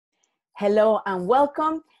Hello and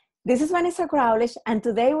welcome. This is Vanessa Growlish, and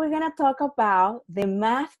today we're going to talk about the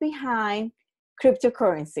math behind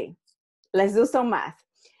cryptocurrency. Let's do some math.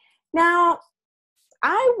 Now,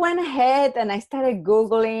 I went ahead and I started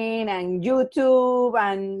Googling and YouTube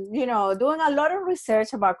and, doing a lot of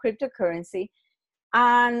research about cryptocurrency.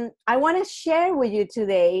 And I want to share with you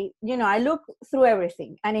today, I look through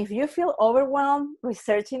everything. And if you feel overwhelmed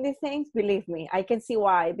researching these things, believe me, I can see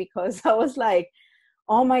why, because I was like,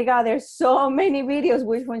 oh my God, there's so many videos.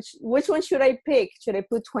 Which one should I pick? Should I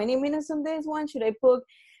put 20 minutes on this one? Should I put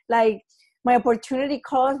my opportunity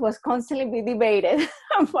cost was constantly be debated,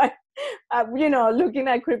 but, looking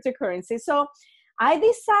at cryptocurrency. So I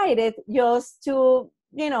decided just to,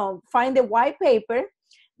 find the white paper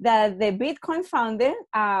that the Bitcoin founder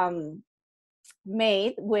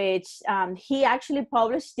made, which he actually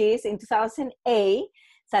published this in 2008,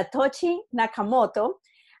 Satoshi Nakamoto.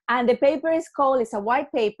 And the paper is called, it's a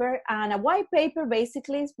white paper. And a white paper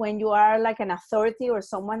basically is when you are like an authority or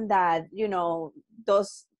someone that,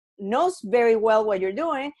 knows very well what you're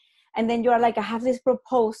doing. And then you are like, I have this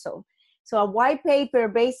proposal. So a white paper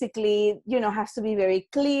basically, has to be very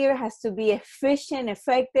clear, has to be efficient,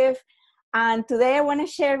 effective. And today I want to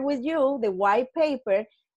share with you the white paper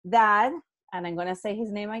that, and I'm going to say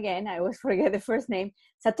his name again, I always forget the first name,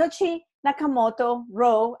 Satoshi Nakamoto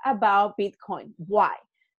wrote about Bitcoin. Why?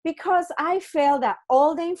 Because I felt that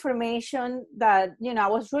all the information that, I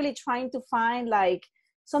was really trying to find like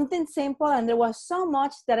something simple, and there was so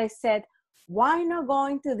much that I said, why not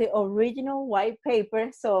going to the original white paper?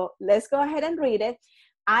 So let's go ahead and read it.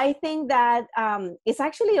 I think that it's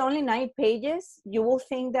actually only 9 pages. You will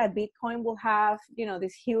think that Bitcoin will have,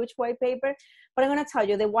 this huge white paper, but I'm going to tell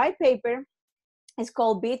you the white paper is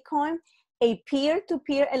called Bitcoin, a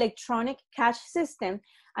peer-to-peer electronic cash system.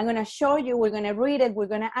 I'm going to show you, we're going to read it, we're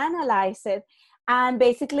going to analyze it. And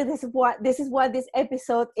basically this is what this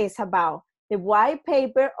episode is about. The white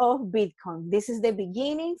paper of Bitcoin. This is the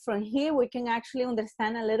beginning. From here, we can actually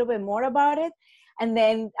understand a little bit more about it. And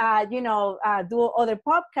then, do other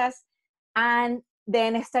podcasts. And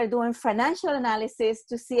then start doing financial analysis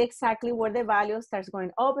to see exactly where the value starts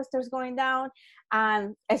going up, starts going down.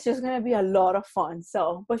 And it's just going to be a lot of fun.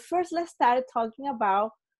 So, but first, let's start talking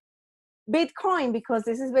about Bitcoin, because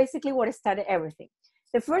this is basically what started everything.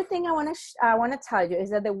 The first thing I want to tell you is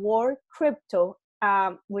that the word crypto,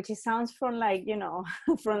 which it sounds from like,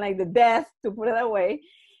 from like the death, to put it away,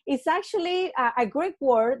 it's actually a Greek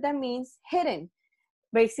word that means hidden,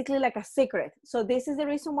 basically like a secret. So this is the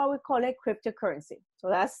reason why we call it cryptocurrency. So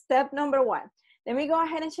that's step number 1. Let me go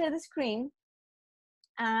ahead and share the screen.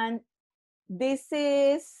 And this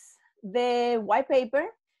is the white paper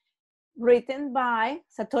written by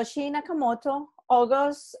Satoshi Nakamoto,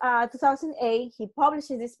 August 2008. He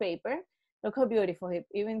publishes this paper. Look how beautiful. He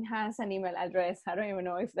even has an email address. I don't even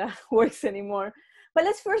know if that works anymore. But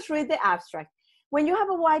let's first read the abstract. When you have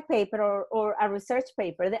a white paper or a research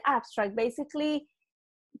paper, the abstract basically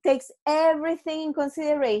takes everything in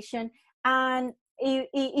consideration, and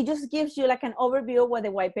it just gives you like an overview of what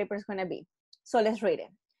the white paper is going to be. So let's read it.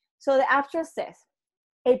 So the abstract says,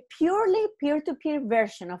 a purely peer-to-peer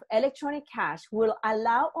version of electronic cash will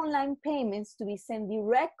allow online payments to be sent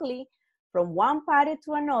directly from one party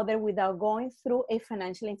to another without going through a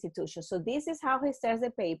financial institution. So this is how he starts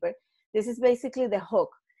the paper. This is basically the hook,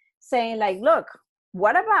 saying like, look,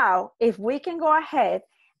 what about if we can go ahead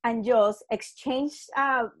and just exchange,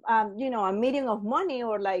 a medium of money,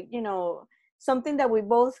 or like, something that we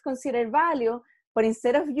both consider value, but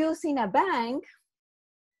instead of using a bank,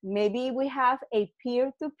 maybe we have a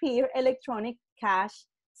peer-to-peer electronic cash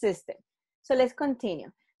system. So let's continue.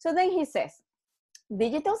 So then he says,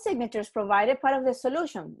 digital signatures provided part of the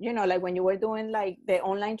solution, like when you were doing like the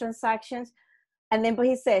online transactions. And then but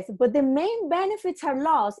he says, but the main benefits are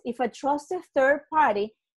lost if a trusted third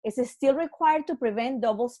party is still required to prevent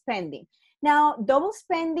double spending. Now, double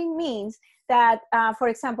spending means that, for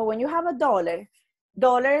example, when you have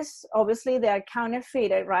dollars, obviously they are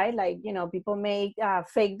counterfeited, right? Like, people make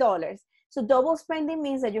fake dollars. So double spending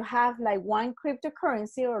means that you have like one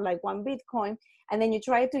cryptocurrency or like one Bitcoin, and then you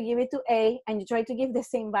try to give it to A and you try to give the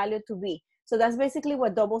same value to B. So that's basically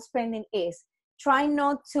what double spending is. Try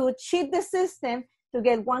not to cheat the system to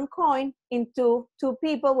get one coin into 2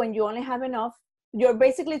 people when you only have enough. You're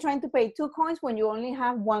basically trying to pay 2 coins when you only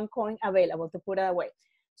have 1 coin available, to put it away.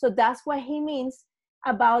 So that's what he means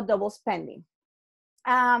about double spending.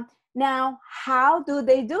 Now, how do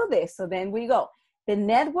they do this? So then we go. The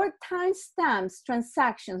network timestamps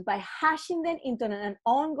transactions by hashing them into an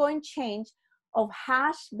ongoing chain of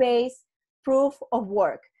hash-based proof of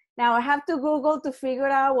work. Now I have to Google to figure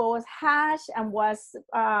out what was hash and what's,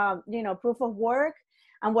 proof of work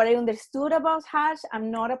and what I understood about hash.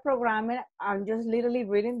 I'm not a programmer. I'm just literally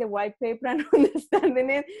reading the white paper and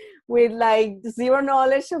understanding it with like zero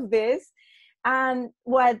knowledge of this. And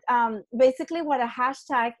what basically what a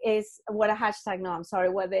hashtag is, what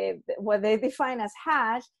they define as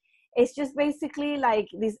hash is just basically like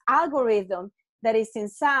this algorithm that is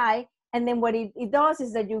inside. And then what it does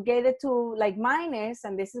is that you get it to like miners,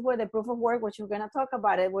 and this is where the proof of work, which we're going to talk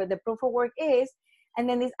about it, where the proof of work is. And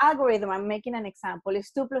then this algorithm, I'm making an example,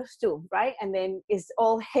 is 2 plus 2, right? And then it's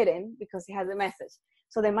all hidden because it has a message.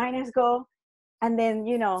 So the miners go, and then,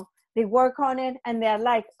 they work on it, and they're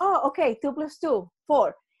like, oh, okay, 2 plus 2,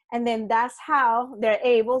 4. And then that's how they're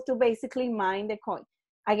able to basically mine the coin.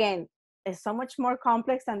 Again, it's so much more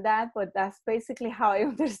complex than that, but that's basically how I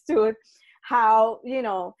understood how,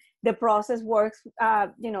 the process works,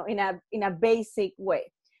 in a basic way.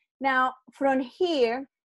 Now, from here,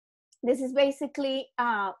 this is basically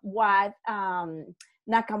what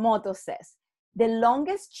Nakamoto says. The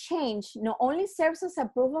longest change not only serves as a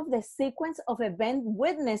proof of the sequence of event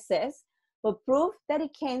witnesses, but proof that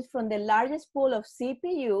it came from the largest pool of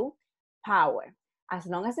CPU power. As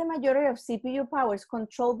long as the majority of CPU power is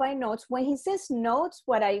controlled by nodes, when he says nodes,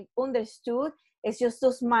 what I understood is just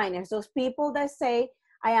those miners, those people that say,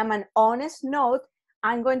 I am an honest node,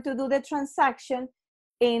 I'm going to do the transaction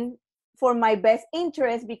for my best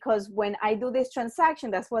interest, because when I do this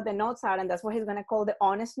transaction, that's what the nodes are, and that's what he's going to call the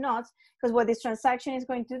honest nodes, because what this transaction is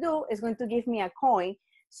going to do is going to give me a coin.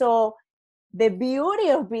 So the beauty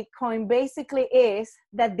of Bitcoin basically is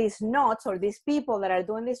that these nodes, or these people that are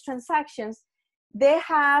doing these transactions, they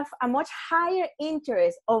have a much higher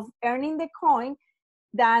interest of earning the coin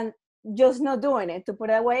than just not doing it, to put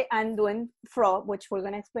it away, and doing fraud, which we're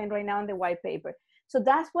going to explain right now in the white paper. So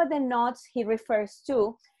that's what the nodes he refers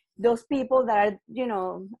to, those people that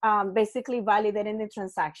are, basically validating the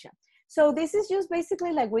transaction. So this is just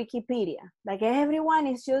basically like Wikipedia. Like everyone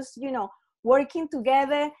is just, working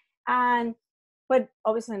together, but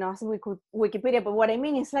obviously not Wikipedia, but what I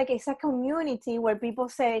mean is like, it's a community where people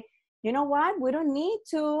say, you know what, we don't need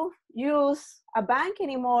to use a bank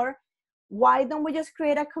anymore. Why don't we just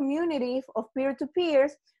create a community of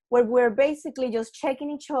peer-to-peers where we're basically just checking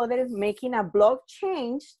each other, making a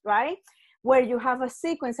blockchain, right? Where you have a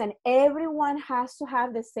sequence and everyone has to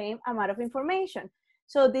have the same amount of information.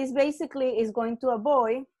 So this basically is going to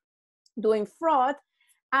avoid doing fraud.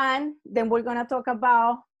 And then we're going to talk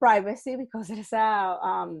about privacy, because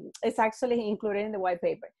it's actually included in the white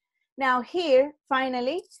paper. Now here,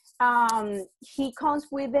 finally, he comes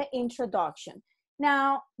with the introduction.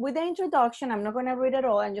 Now, with the introduction, I'm not going to read it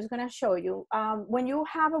all. I'm just going to show you. When you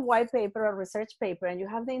have a white paper or research paper and you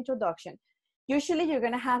have the introduction, usually you're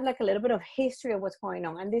going to have like a little bit of history of what's going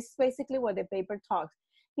on. And this is basically what the paper talks.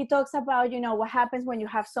 He talks about, what happens when you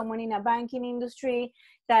have someone in a banking industry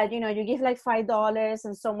that, you give like $5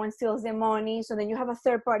 and someone steals the money. So then you have a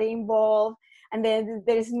third party involved. And then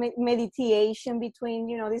there's mediation between,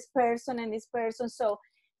 this person and this person. So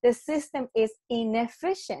the system is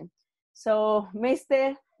inefficient. So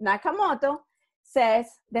Mr. Nakamoto says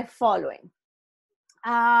the following.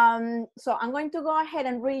 So I'm going to go ahead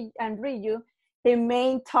and read you the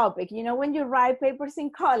main topic. When you write papers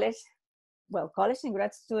in college, well, college and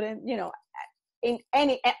grad student,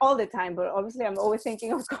 all the time, but obviously I'm always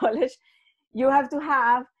thinking of college, you have to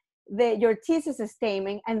have your thesis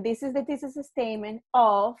statement, and this is the thesis statement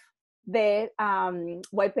of the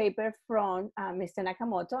white paper from Mr.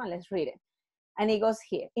 Nakamoto, and let's read it. And it goes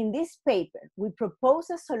here. In this paper, we propose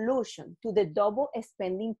a solution to the double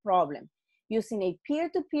spending problem using a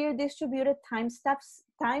peer-to-peer distributed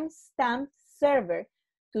timestamp server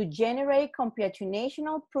to generate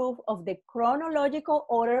computational proof of the chronological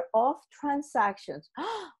order of transactions.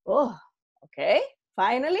 Oh, okay,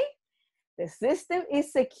 finally. The system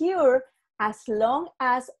is secure as long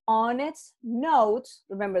as on its nodes,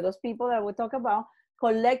 remember those people that we talk about,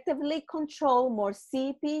 collectively control more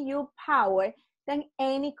CPU power than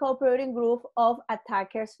any cooperating group of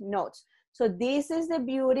attackers' nodes. So this is the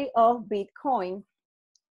beauty of Bitcoin.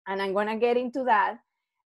 And I'm gonna get into that,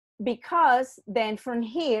 because then from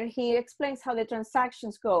here, he explains how the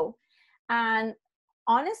transactions go. And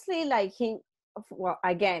honestly, well,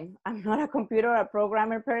 again, I'm not a computer or a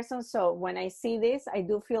programmer person. So when I see this, I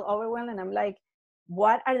do feel overwhelmed and I'm like,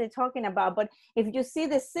 what are they talking about? But if you see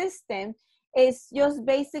the system, it's just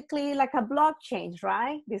basically like a blockchain,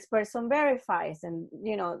 right? This person verifies and,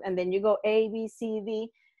 and then you go A, B, C, D.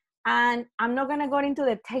 And I'm not gonna go into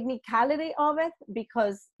the technicality of it,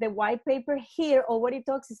 because the white paper here, all what it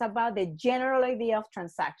talks is about the general idea of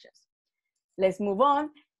transactions. Let's move on.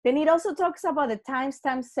 Then it also talks about the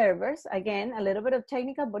timestamp servers. Again, a little bit of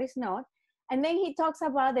technical, but it's not. And then he talks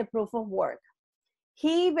about the proof of work.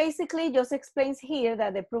 He basically just explains here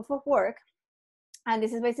that the proof of work, and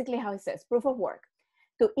this is basically how it says, proof of work.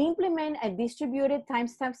 To implement a distributed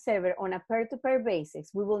timestamp server on a peer-to-peer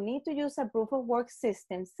basis, we will need to use a proof of work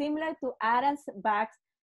system similar to Adams Back's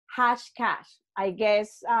Hashcash. I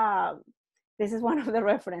guess this is one of the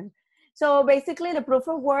reference. So basically the proof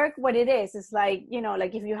of work, what it is like, you know,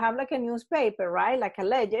 like if you have like a newspaper, right? Like a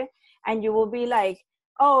ledger, and you will be like,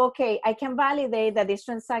 oh, okay, I can validate that this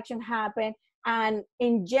transaction happened. And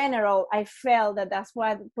in general, I felt that that's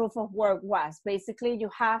what proof of work was. Basically, you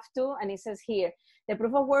have to, and it says here, the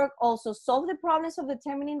proof of work also solve the problems of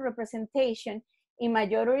determining representation in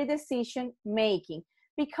majority decision making.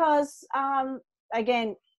 Because,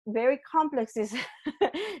 again, very complex is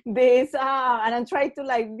this, and I'm trying to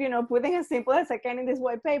like, you know, put it as simple as I can in this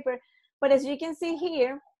white paper. But as you can see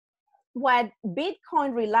here, what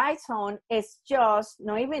Bitcoin relies on is just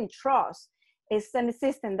not even trust. It's a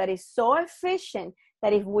system that is so efficient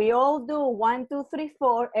that if we all do 1, 2, 3,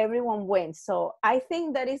 4, everyone wins. So I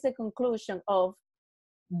think that is the conclusion of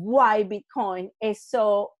why Bitcoin is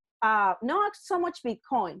so, not so much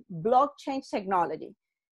Bitcoin, blockchain technology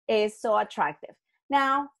is so attractive.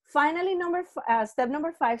 Now, finally, step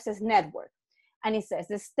number 5 says network. And it says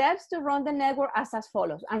the steps to run the network as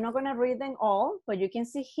follows. I'm not going to read them all, but you can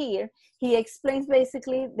see here, he explains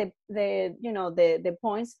basically the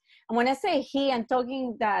points. And when I say he, I'm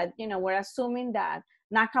talking that, you know, we're assuming that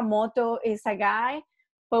Nakamoto is a guy,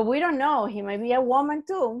 but we don't know. He might be a woman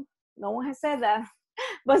too. No one has said that.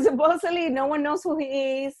 But supposedly no one knows who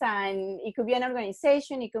he is, and it could be an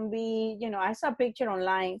organization. It can be, you know, I saw a picture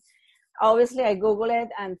online. Obviously, I Googled it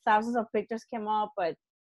and thousands of pictures came up, but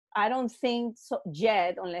I don't think so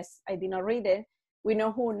yet, unless I did not read it, we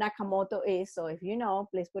know who Nakamoto is. So if you know,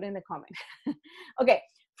 please put in the comment. Okay,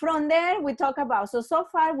 from there we talk about, so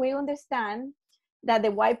far we understand that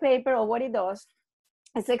the white paper or what it does,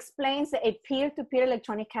 it explains a peer-to-peer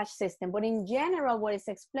electronic cash system. But in general, what it's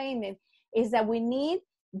explaining is that we need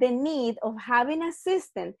the need of having a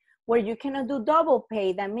system where you cannot do double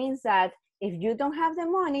pay. That means that if you don't have the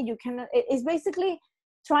money, you cannot, it's basically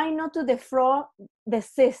trying not to defraud the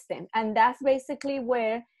system. And that's basically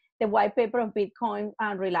where the white paper of Bitcoin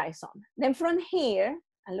relies on. Then from here,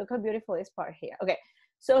 and look how beautiful this part here. Okay,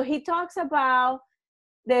 so he talks about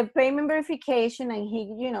the payment verification, and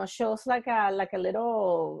he, you know, shows like a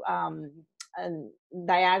little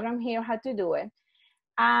diagram here how to do it.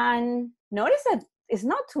 And notice that it's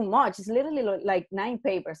not too much. It's literally like 9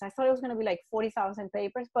 papers. I thought it was going to be like 40,000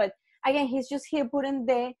 papers, but again, he's just here putting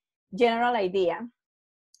the general idea.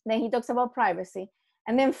 Then he talks about privacy.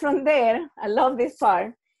 And then from there, I love this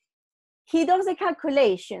part, he does the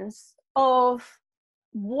calculations of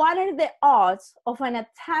what are the odds of an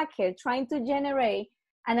attacker trying to generate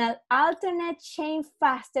an alternate chain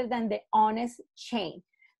faster than the honest chain.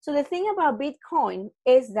 So the thing about Bitcoin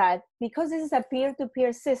is that because this is a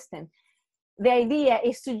peer-to-peer system, the idea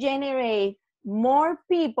is to generate more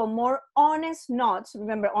people, more honest nodes.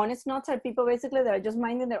 Remember, honest nodes are people basically that are just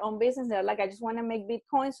minding their own business. They're like, I just want to make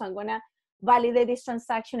Bitcoin, so I'm going to validate this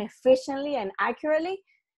transaction efficiently and accurately,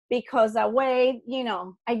 because that way, you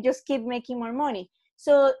know, I just keep making more money.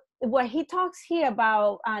 So what he talks here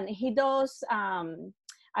about, and he does,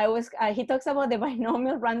 he talks about the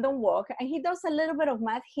binomial random walk, and he does a little bit of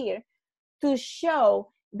math here to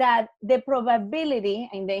show that the probability,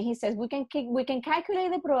 and then he says we can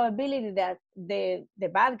calculate the probability that the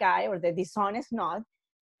bad guy or the dishonest node,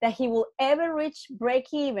 that he will ever reach break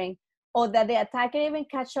even, or that the attacker even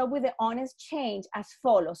catch up with the honest chain as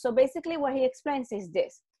follows. So basically what he explains is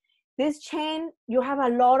this chain, you have a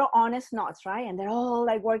lot of honest nodes, right? And they're all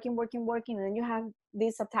like working. And then you have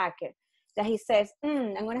this attacker that he says,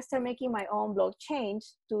 I'm going to start making my own blockchain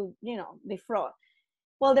to, you know, defraud.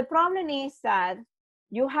 Well, the problem is that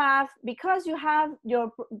because you have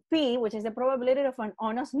your P, which is the probability of an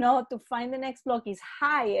honest node to find the next block, is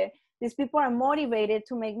higher. These people are motivated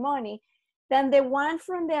to make money than the one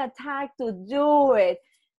from the attack to do it,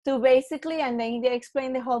 to basically, and then they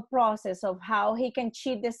explain the whole process of how he can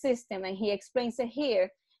cheat the system. And he explains it here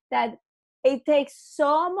that it takes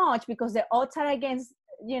so much because the odds are against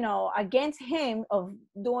him of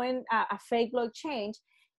doing a fake blockchain,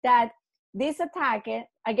 that this attacker,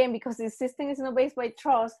 again, because the system is not based by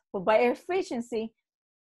trust, but by efficiency,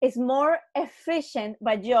 is more efficient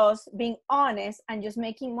by just being honest and just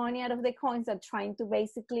making money out of the coins than trying to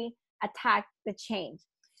basically attack the chain.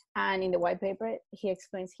 And in the white paper, he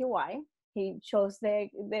explains why. He shows the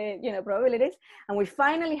probabilities, and we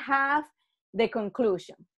finally have the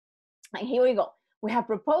conclusion. And here we go. We have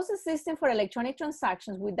proposed a system for electronic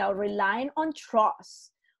transactions without relying on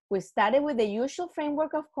trust. We started with the usual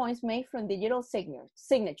framework of coins made from digital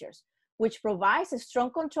signatures, which provides a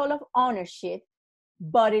strong control of ownership,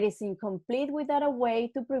 but it is incomplete without a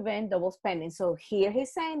way to prevent double spending. So here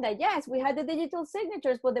he's saying that, yes, we had the digital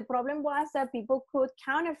signatures, but the problem was that people could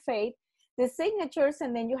counterfeit the signatures,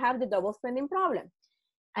 and then you have the double spending problem.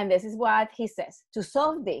 And this is what he says. To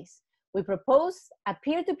solve this, we propose a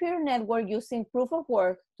peer-to-peer network using proof of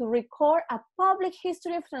work to record a public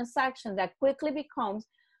history of transactions that quickly becomes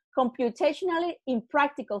computationally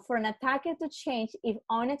impractical for an attacker to change if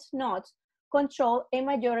honest nodes control a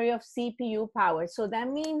majority of CPU power. So that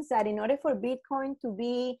means that in order for Bitcoin to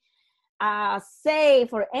be safe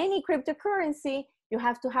for any cryptocurrency, you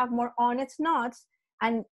have to have more honest nodes.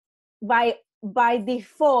 And by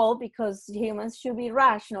default, because humans should be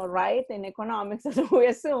rational, right? In economics, as we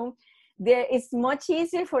assume, it's much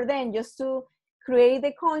easier for them just to create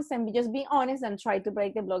the coins and just be honest and try to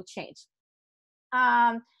break the blockchain.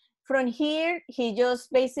 From here, he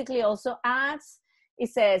just basically also adds, it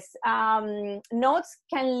says, nodes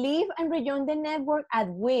can leave and rejoin the network at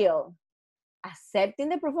will, accepting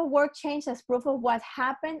the proof of work change as proof of what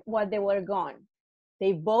happened while they were gone.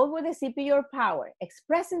 They vote with the CPU power,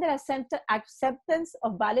 expressing their acceptance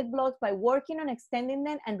of valid blocks by working on extending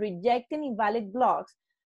them and rejecting invalid blocks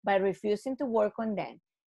by refusing to work on them.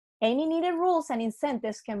 Any needed rules and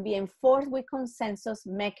incentives can be enforced with consensus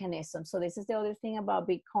mechanisms. So this is the other thing about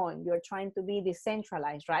Bitcoin. You're trying to be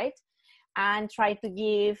decentralized, right? And try to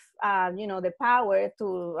give, the power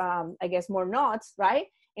to, I guess, more nodes, right?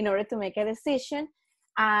 In order to make a decision.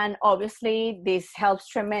 And obviously this helps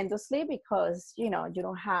tremendously because, you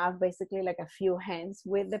don't have basically like a few hands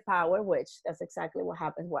with the power, which that's exactly what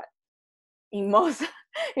happens in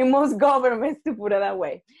most governments, to put it that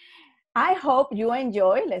way. I hope you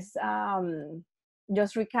enjoy. Let's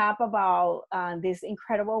just recap about this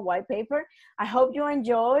incredible white paper. I hope you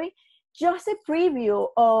enjoy just a preview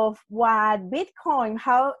of what Bitcoin,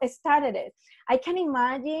 how it started it. I can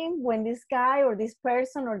imagine when this guy or this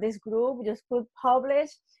person or this group just could publish,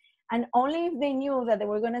 and only if they knew that they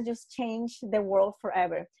were going to just change the world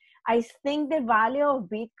forever. I think the value of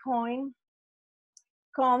Bitcoin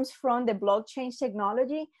comes from the blockchain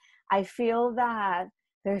technology. I feel that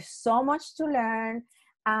there's so much to learn,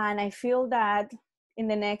 and I feel that in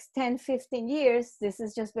the next 10, 15 years, this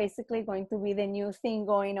is just basically going to be the new thing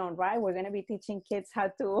going on, right? We're going to be teaching kids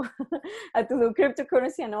how to do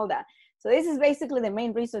cryptocurrency and all that. So this is basically the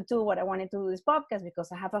main reason too what I wanted to do this podcast, because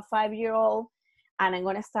I have a 5-year-old and I'm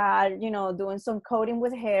going to start, doing some coding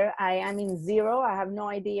with her. I am in zero. I have no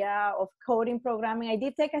idea of coding, programming. I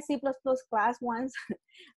did take a C++ class once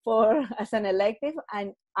as an elective,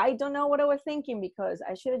 and I don't know what I was thinking, because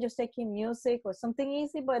I should have just taken music or something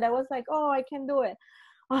easy, but I was like, oh, I can do it.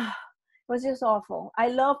 Oh, it was just awful. I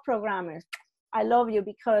love programmers. I love you,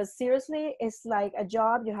 because seriously, it's like a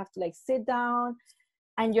job. You have to like sit down,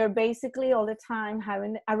 and you're basically all the time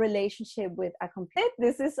having a relationship with a computer.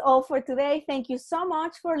 This is all for today. Thank you so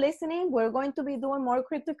much for listening. We're going to be doing more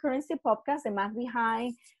cryptocurrency podcasts, the math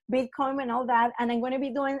behind Bitcoin and all that. And I'm going to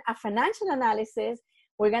be doing a financial analysis.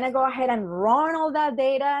 We're going to go ahead and run all that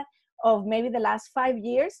data of maybe the last 5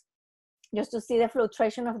 years, just to see the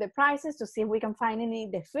fluctuation of the prices, to see if we can find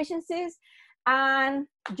any deficiencies, and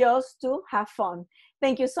just to have fun.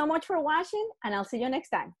 Thank you so much for watching, and I'll see you next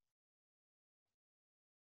time.